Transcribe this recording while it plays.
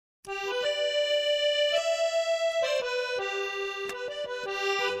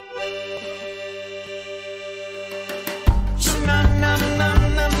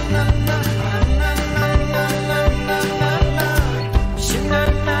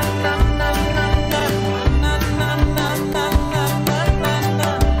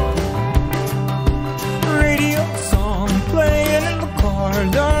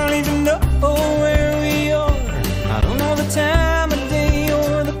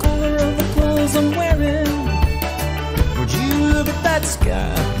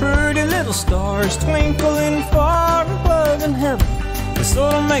little stars twinkling far above in heaven. They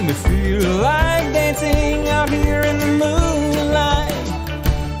sort of make me feel like dancing out here in the moonlight.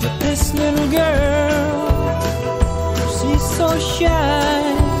 But this little girl, she's so shy,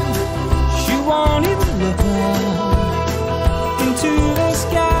 she won't even look up into the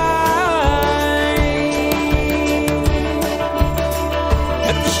sky.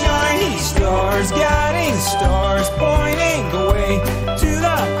 At the shiny stars, guiding stars, pointing the way to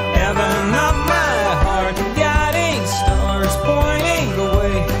the heaven of my heart. Guiding stars, pointing the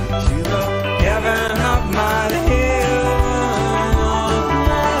way to the heaven of my heaven of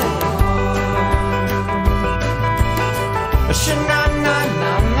my heart.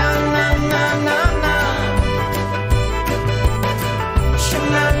 Sha-na-na-na-na-na-na-na-na.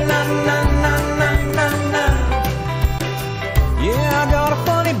 Sha-na-na-na-na-na-na-na. Yeah, I got a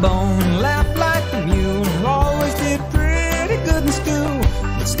funny bone, laugh like a mule, always did pretty good in school,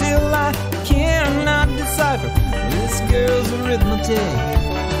 but still I cannot decipher this girl's arithmetic.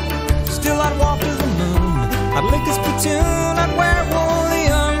 Still I'd walk to the moon, I'd lick a spittoon, I'd wear woolly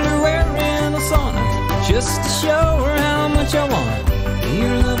underwear in a sauna, just to show her how much I want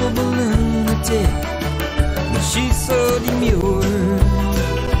your lovable lunatic. But she's so demure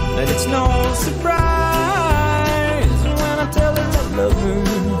that it's no surprise when I tell her I love her,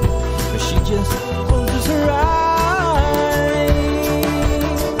 but she just closes her eyes.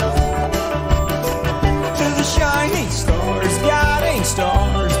 To the shining stars, guiding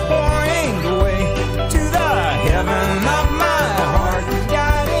stars, pointing the way to the heaven of my heart.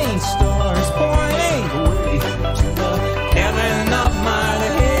 Guiding stars, pointing the way to the heaven of my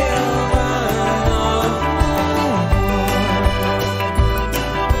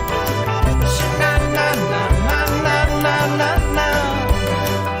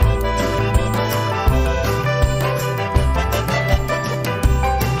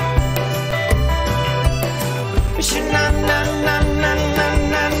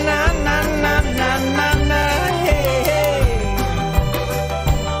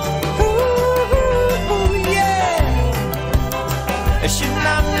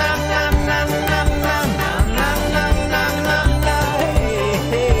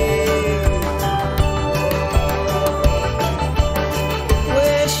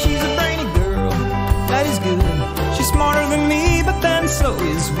so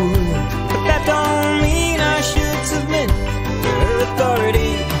is wood, but that don't mean I should submit to her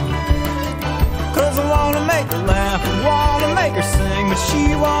authority. Cause I wanna make her laugh, I wanna make her sing, but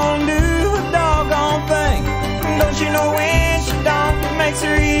she won't do a doggone thing. And don't you know when she don't, it makes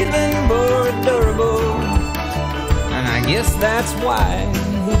her even more adorable. And I guess that's why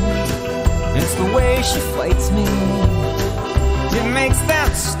it's the way she fights me. It makes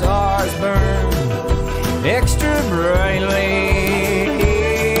them stars burn extra brightly.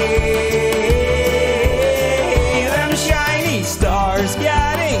 Them shiny stars,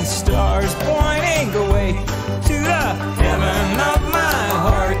 guiding stars, pointing the way to the heaven of my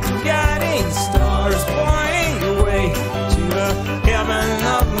heart. Guiding stars, pointing the way to the heaven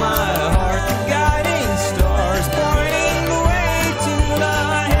of my heart. Guiding stars, pointing the way to the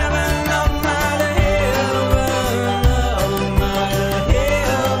heaven of my heaven of my heaven of my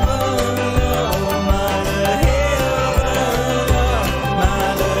heaven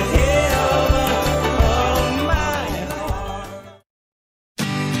of my heart.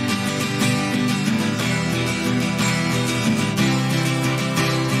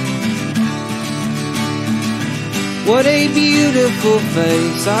 What a beautiful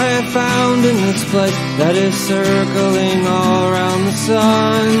face I have found in this place that is circling all around the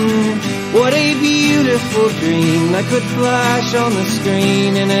sun. What a beautiful dream that could flash on the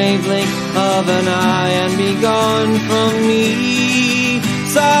screen in a blink of an eye and be gone from me.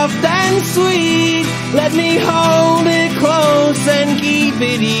 Soft and sweet, let me hold it close and keep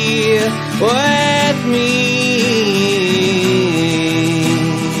it here with me.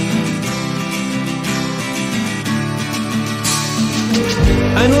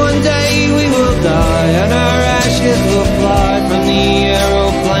 And one day we will die, and our ashes will fly from the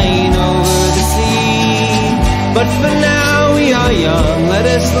aeroplane over the sea. But for now we are young, let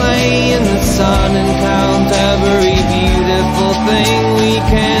us lay in the sun and count every beautiful thing we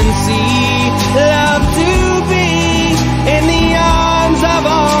can see. Love to be in the arms of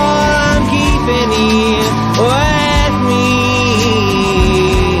all I'm keeping here with me.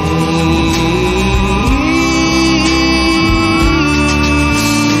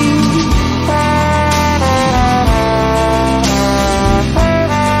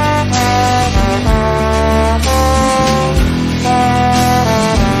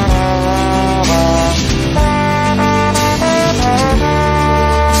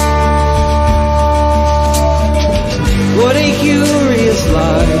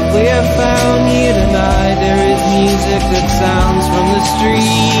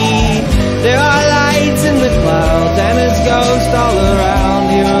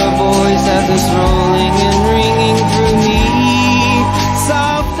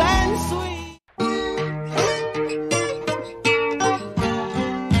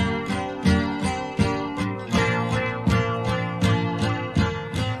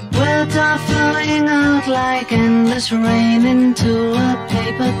 that are flowing out like endless rain into a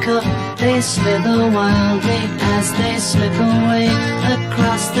paper cup. They slither wildly as they slip away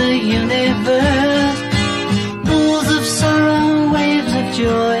across the universe. Pools of sorrow, waves of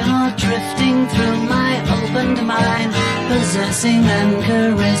joy are drifting through my opened mind, possessing and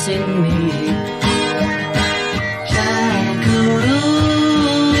caressing me.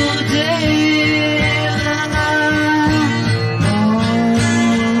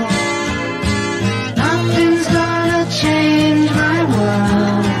 Nothing's gonna change my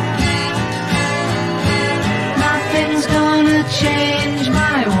world. Nothing's gonna change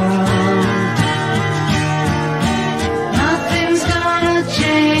my world. Nothing's gonna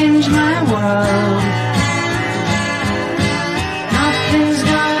change my world. Nothing's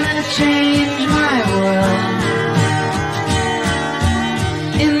gonna change my world.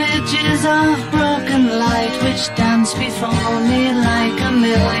 Images of broken light which dance before me like a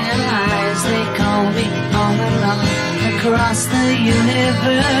million eyes. They call me on and on across the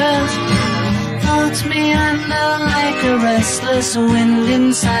universe. Float me under like a restless wind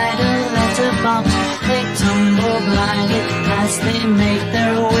inside a letterbox. They tumble blindly as they make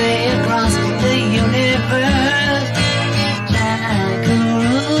their way across the universe.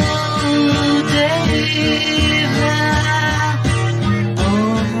 Jackaroo, David.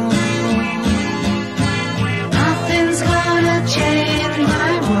 Nothing's gonna change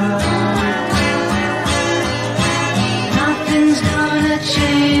my world. Nothing's gonna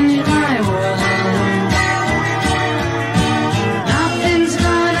change my world. Nothing's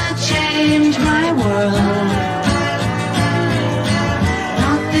gonna change my world.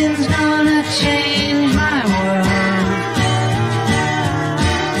 Nothing's gonna change my world.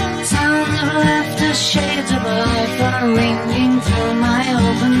 Sounds of laughter, shades of life are ringing through my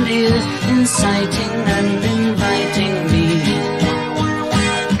opened ears, inciting and inviting me.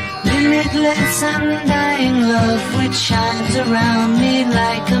 Limitless undying love which shines around me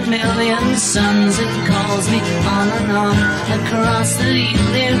like a million suns. It calls me on and on across the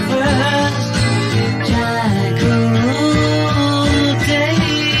universe. Jackaroo,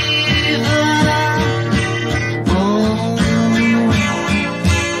 David. Oh,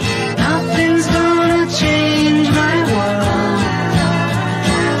 nothing's gonna change my world.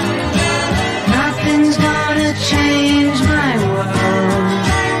 Nothing's gonna change my world.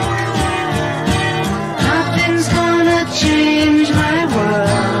 Nothing's gonna change my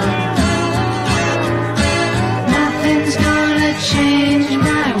world. Nothing's gonna change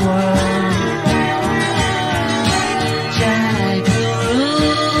my world. Jackaroo,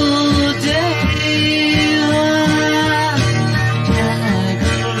 David.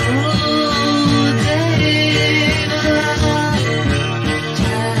 Jackaroo, David.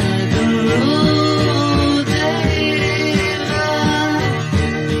 Jackaroo, David.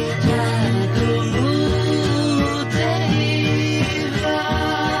 Jackaroo,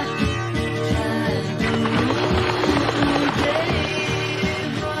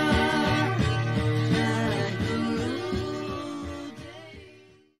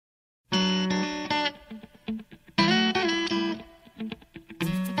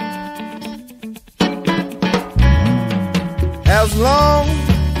 As long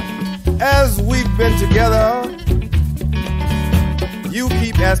as we've been together, you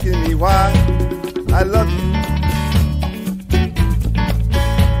keep asking me why I love you.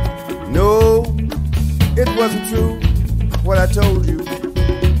 No, it wasn't true what I told you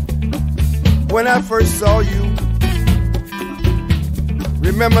when I first saw you.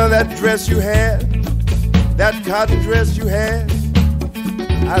 Remember that dress you had, that cotton dress you had?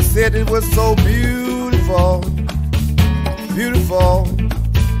 I said it was so beautiful, beautiful.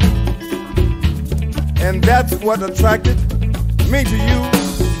 And that's what attracted me to you.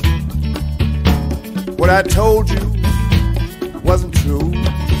 What I told you wasn't true.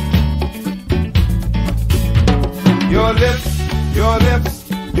 Your lips, your lips,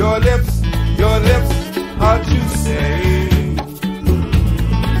 your lips, your lips are to say.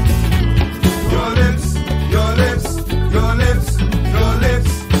 Your lips, your lips, your lips, your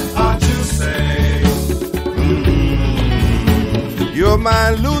lips are to say. You're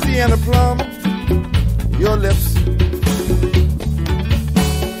my Louisiana plum. Your lips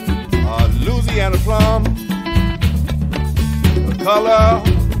are Louisiana plum, the color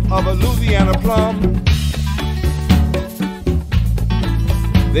of a Louisiana plum.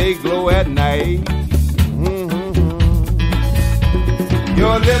 They glow at night.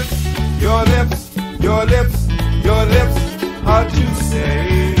 Your lips, your lips, your lips, your lips are to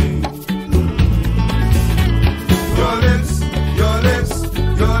say.